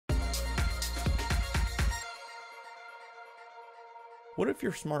What if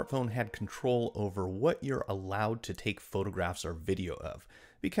your smartphone had control over what you're allowed to take photographs or video of?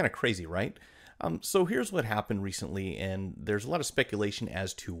 Be kind of crazy, right? So here's what happened recently, and there's a lot of speculation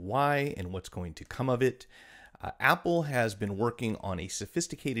as to why and what's going to come of it. Apple has been working on a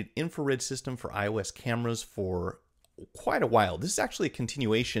sophisticated infrared system for iOS cameras for quite a while. This is actually a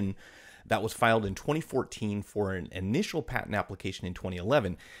continuation that was filed in 2014 for an initial patent application in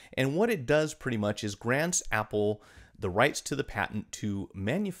 2011. And what it does pretty much is grants Apple the rights to the patent to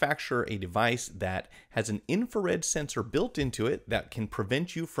manufacture a device that has an infrared sensor built into it that can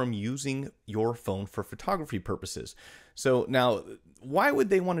prevent you from using your phone for photography purposes. So now, why would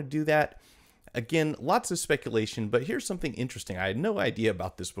they want to do that? Again, lots of speculation, but here's something interesting. I had no idea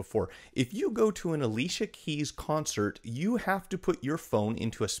about this before. If you go to an Alicia Keys concert, you have to put your phone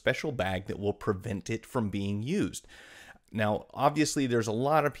into a special bag that will prevent it from being used. Now, obviously, there's a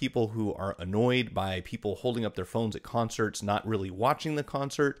lot of people who are annoyed by people holding up their phones at concerts, not really watching the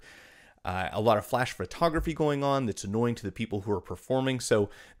concert. A lot of flash photography going on that's annoying to the people who are performing. So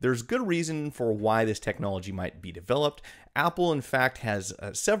there's good reason for why this technology might be developed. Apple, in fact, has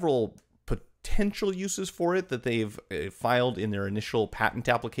several potential uses for it that they've filed in their initial patent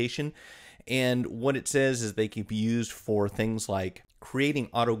application. And what it says is they can be used for things like creating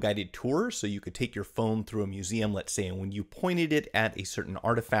auto-guided tours. So you could take your phone through a museum, let's say, and when you pointed it at a certain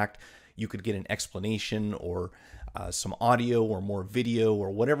artifact, you could get an explanation or some audio or more video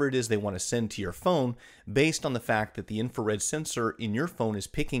or whatever it is they want to send to your phone based on the fact that the infrared sensor in your phone is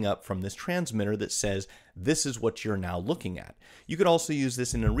picking up from this transmitter that says, this is what you're now looking at. You could also use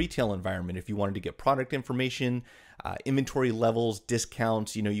this in a retail environment if you wanted to get product information, inventory levels,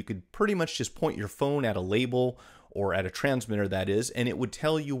 discounts. You could pretty much just point your phone at a label or at a transmitter, that is, and it would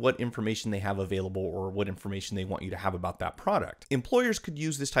tell you what information they have available or what information they want you to have about that product. Employers could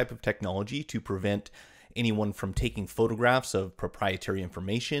use this type of technology to prevent anyone from taking photographs of proprietary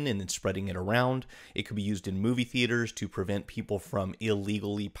information and then spreading it around. It could be used in movie theaters to prevent people from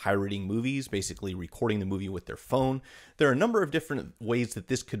illegally pirating movies, basically recording the movie with their phone. There are a number of different ways that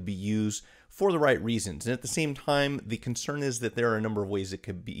this could be used for the right reasons. And at the same time, the concern is that there are a number of ways it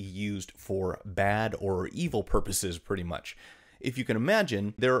could be used for bad or evil purposes, pretty much. If you can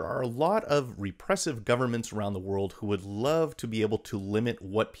imagine, there are a lot of repressive governments around the world who would love to be able to limit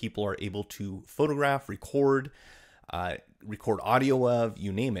what people are able to photograph, record audio of,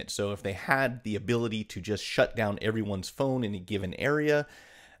 you name it. So if they had the ability to just shut down everyone's phone in a given area,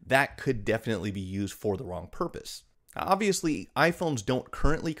 that could definitely be used for the wrong purpose. Obviously, iPhones don't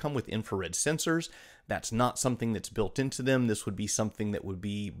currently come with infrared sensors. That's not something that's built into them. This would be something that would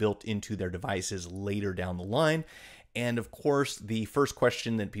be built into their devices later down the line. And of course, the first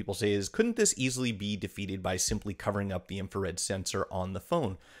question that people say is, couldn't this easily be defeated by simply covering up the infrared sensor on the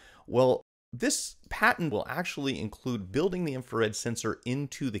phone? Well, this patent will actually include building the infrared sensor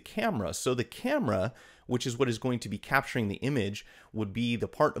into the camera. So the camera, which is what is going to be capturing the image, would be the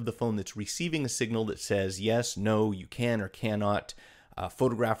part of the phone that's receiving a signal that says, yes, no, you can or cannot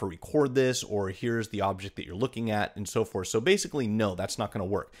photograph or record this, or here's the object that you're looking at, and so forth. So basically, no, that's not going to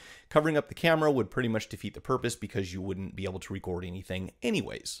work. Covering up the camera would pretty much defeat the purpose because you wouldn't be able to record anything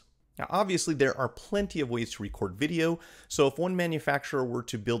anyways. Now, obviously, there are plenty of ways to record video, so if one manufacturer were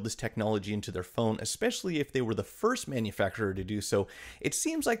to build this technology into their phone, especially if they were the first manufacturer to do so, it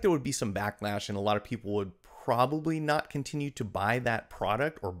seems like there would be some backlash and a lot of people would probably not continue to buy that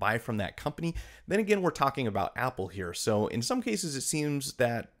product or buy from that company. Then again, we're talking about Apple here. So in some cases, it seems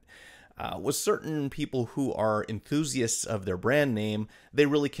that with certain people who are enthusiasts of their brand name, they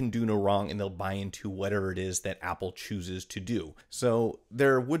really can do no wrong and they'll buy into whatever it is that Apple chooses to do. So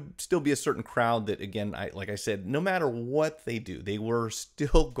there would still be a certain crowd that, again, like I said, no matter what they do, they were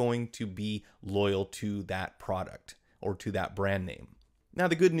still going to be loyal to that product or to that brand name. Now,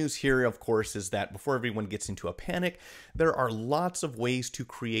 the good news here, of course, is that before everyone gets into a panic, there are lots of ways to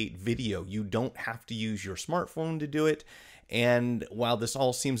create video. You don't have to use your smartphone to do it. And while this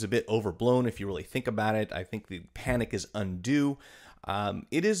all seems a bit overblown, if you really think about it, I think the panic is undue.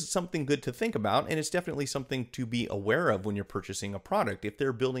 It is something good to think about, and it's definitely something to be aware of when you're purchasing a product. If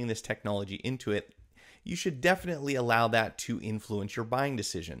they're building this technology into it, you should definitely allow that to influence your buying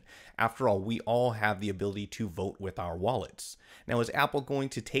decision. After all, we all have the ability to vote with our wallets. Now, is Apple going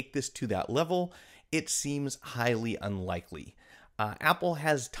to take this to that level? It seems highly unlikely. Apple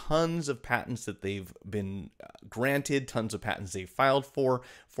has tons of patents that they've been granted, tons of patents they've filed for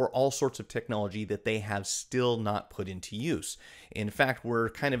all sorts of technology that they have still not put into use. In fact, we're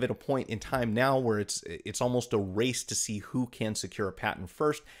kind of at a point in time now where it's almost a race to see who can secure a patent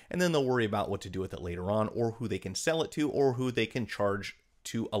first, and then they'll worry about what to do with it later on, or who they can sell it to, or who they can charge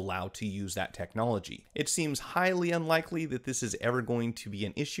to allow to use that technology. It seems highly unlikely that this is ever going to be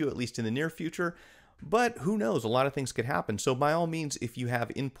an issue, at least in the near future, but who knows, a lot of things could happen. So by all means, if you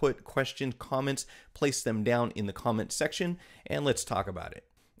have input, questions, comments, place them down in the comment section and let's talk about it.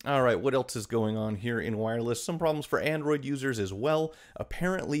 All right, what else is going on here in wireless? Some problems for Android users as well.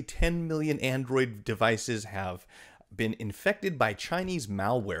 Apparently 10 million Android devices have been infected by Chinese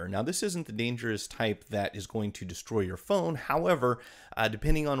malware. Now, this isn't the dangerous type that is going to destroy your phone. However,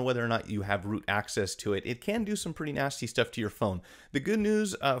 depending on whether or not you have root access to it, it can do some pretty nasty stuff to your phone. The good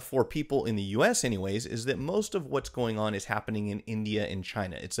news for people in the US anyways, is that most of what's going on is happening in India and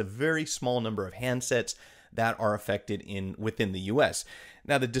China. It's a very small number of handsets that are affected within the US.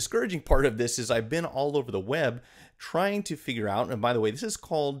 Now, the discouraging part of this is I've been all over the web trying to figure out, and by the way, this is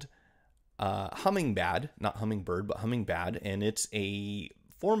called Hummingbad, not hummingbird, but Hummingbad, and it's a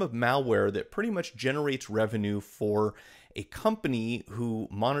form of malware that pretty much generates revenue for a company who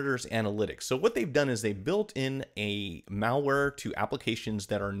monitors analytics. So what they've done is they built in a malware to applications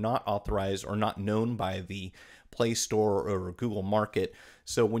that are not authorized or not known by the Play Store or Google Market.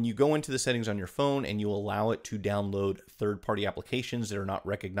 So when you go into the settings on your phone and you allow it to download third-party applications that are not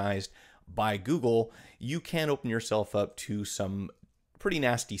recognized by Google, you can open yourself up to some pretty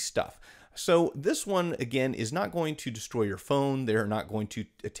nasty stuff. So this one, again, is not going to destroy your phone. They're not going to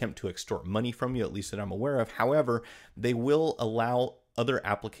attempt to extort money from you, at least that I'm aware of. However, they will allow other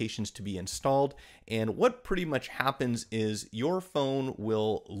applications to be installed. And what pretty much happens is your phone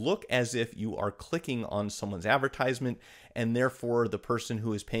will look as if you are clicking on someone's advertisement, and therefore the person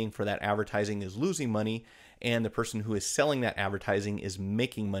who is paying for that advertising is losing money, and the person who is selling that advertising is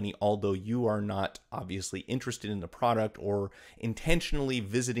making money, although you are not obviously interested in the product or intentionally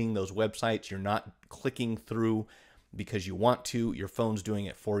visiting those websites. You're not clicking through because you want to, your phone's doing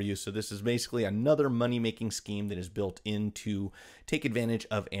it for you. So this is basically another money-making scheme that is built in to take advantage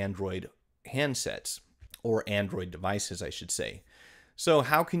of Android handsets, or Android devices, I should say. So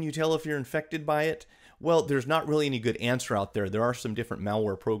how can you tell if you're infected by it? Well, there's not really any good answer out there. There are some different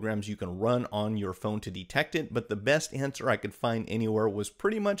malware programs you can run on your phone to detect it, but the best answer I could find anywhere was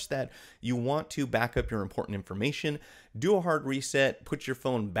pretty much that you want to back up your important information, do a hard reset, put your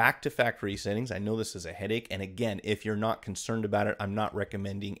phone back to factory settings. I know this is a headache, and again, if you're not concerned about it, I'm not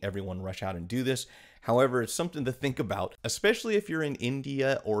recommending everyone rush out and do this. However, it's something to think about, especially if you're in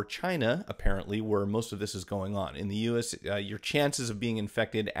India or China, apparently, where most of this is going on. In the US, your chances of being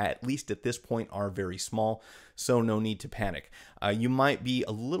infected, at least at this point, are very small, so no need to panic. You might be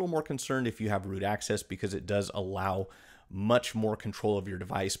a little more concerned if you have root access, because it does allow much more control of your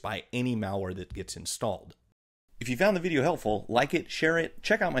device by any malware that gets installed. If you found the video helpful, like it, share it,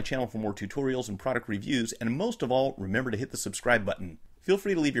 check out my channel for more tutorials and product reviews, and most of all, remember to hit the subscribe button. Feel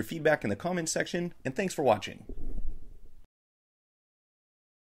free to leave your feedback in the comments section, and thanks for watching.